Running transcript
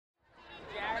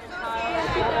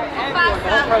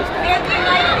and the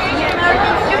United Asian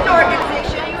American Student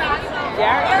Organization, UAASO.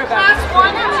 They're Class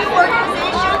 1 and 2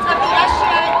 organizations of the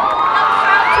SGA.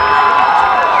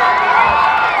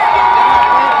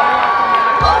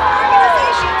 Both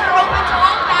organizations are open to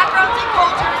all backgrounds and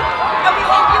cultures, and we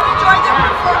hope you enjoy their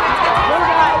performance.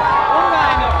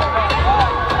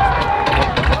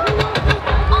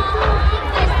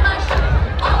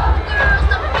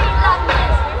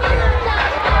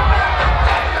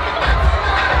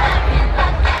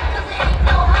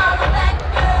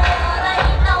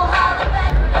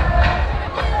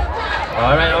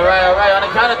 All right, on the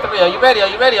count of 3. Are you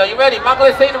ready?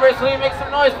 Montclair State University, make some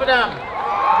noise for them. All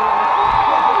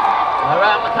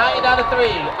right, I'm gonna count you down to 3.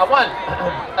 A 1,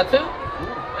 a 2,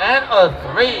 and a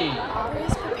 3. Aubrey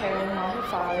is preparing while her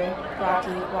father,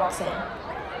 Rocky, walks in.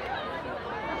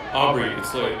 Aubrey,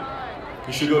 it's late.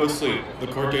 You should go to sleep. The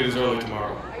court date is early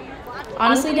tomorrow.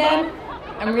 Honestly, Dad,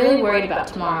 I'm really worried about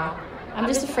tomorrow. I'm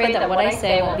just afraid that what I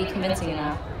say won't be convincing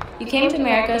enough. You came to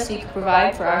America so you could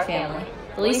provide for our family.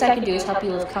 The least I can do is help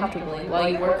you live comfortably while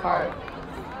you work hard.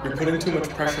 You're putting too much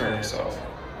pressure on yourself.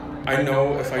 I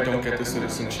know if I don't get the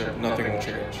citizenship, nothing will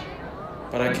change.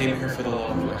 But I came here for the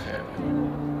love of my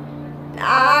family.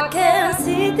 I can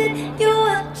see that you're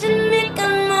watching me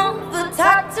come over,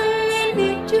 talk to me,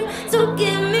 need you, so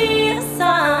give me a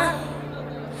sign.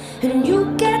 And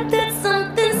you get that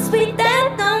something sweet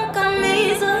that don't come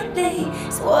easily.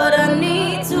 It's what I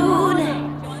need today.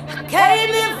 I came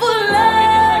here for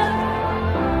love,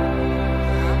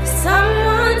 for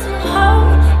someone to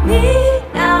hold me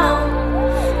down.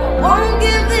 I won't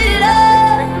give it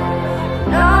up,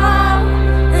 no.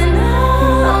 And I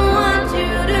want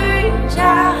you to reach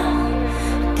out.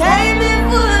 I came here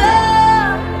for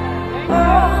love,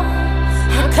 oh.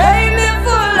 I came here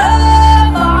for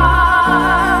love,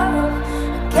 I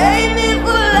came here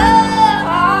for love,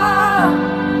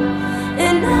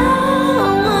 and I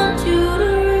want you to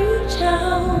reach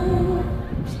out.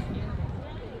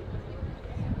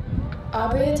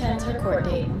 Aubrey attends her court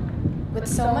date. With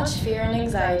so much fear and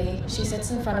anxiety, she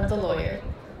sits in front of the lawyer.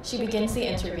 She begins the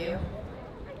interview.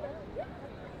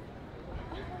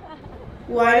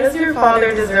 Why does your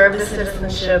father deserve the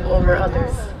citizenship over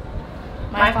others?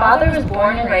 My father was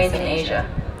born and raised in Asia.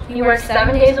 He works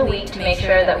 7 days a week to make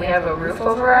sure that we have a roof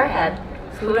over our head,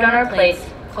 food on our plates,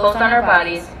 clothes on our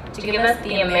bodies, to give us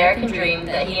the American dream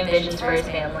that he envisions for his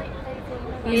family.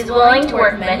 He is willing to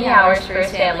work many hours for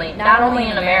his family, not only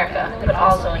in America, but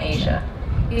also in Asia.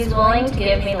 He is willing to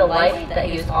give me the life that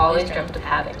he has always dreamt of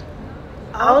having.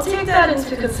 I'll take that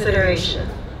into consideration.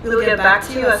 We'll get back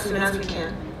to you as soon as we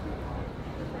can.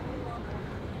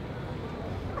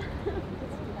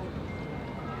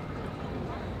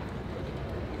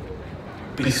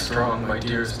 Be strong, my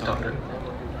dearest daughter.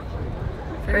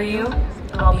 For you,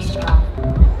 I'll be strong.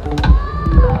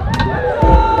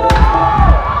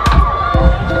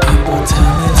 People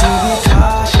tell me to be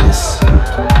cautious.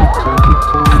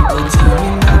 People tell me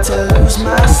not to lose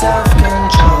my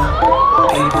self-control.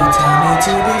 People tell me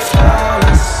to be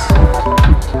flawless.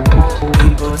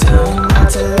 People tell me not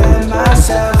to let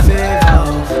myself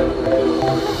evolve.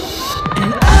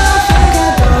 And I think I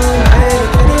don't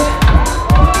make it.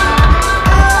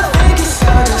 I think it's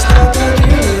all just not the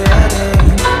reality.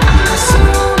 I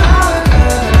soon I'll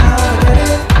regret and I'll regret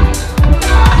it.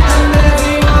 And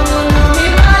everyone will know me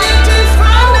by a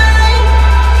different name.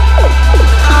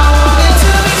 I want it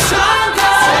to be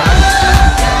stronger.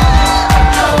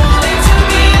 I want it to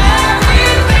be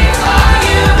everything for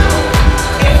you.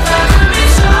 If I could be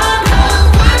stronger,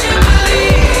 would you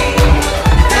believe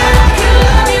that I can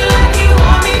love you like you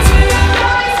want me to?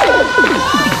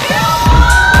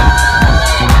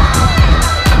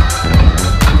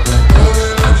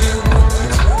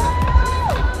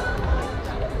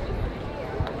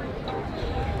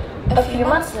 A few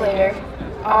months later,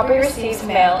 Aubrey receives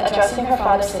mail addressing her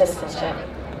father's citizenship.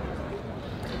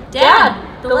 Dad,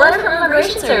 the letter from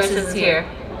Immigration Services is here.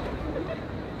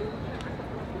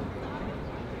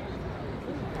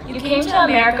 You came to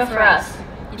America for us.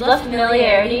 You left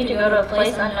familiarity to go to a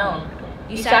place unknown.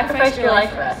 You sacrificed your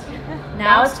life for us.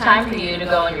 Now it's time for you to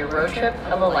go on your road trip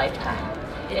of a lifetime.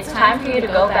 It's time for you to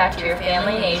go back to your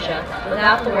family in Asia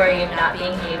without the worry of not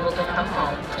being able to come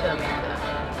home to America.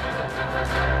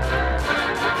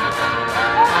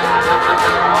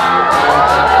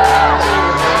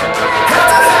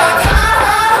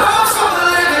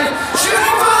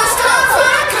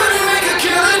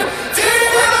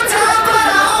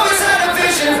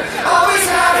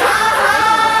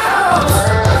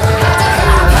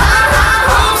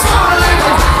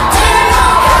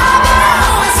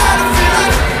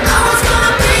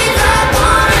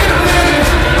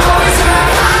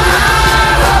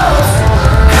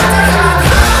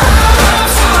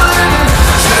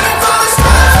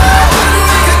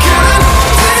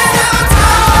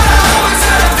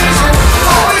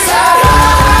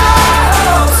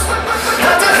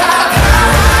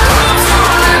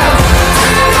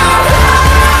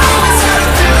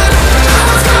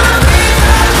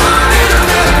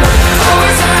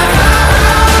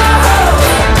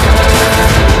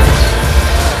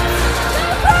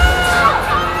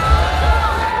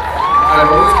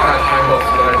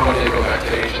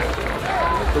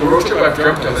 I've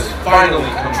dreamt of has finally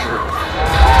come true.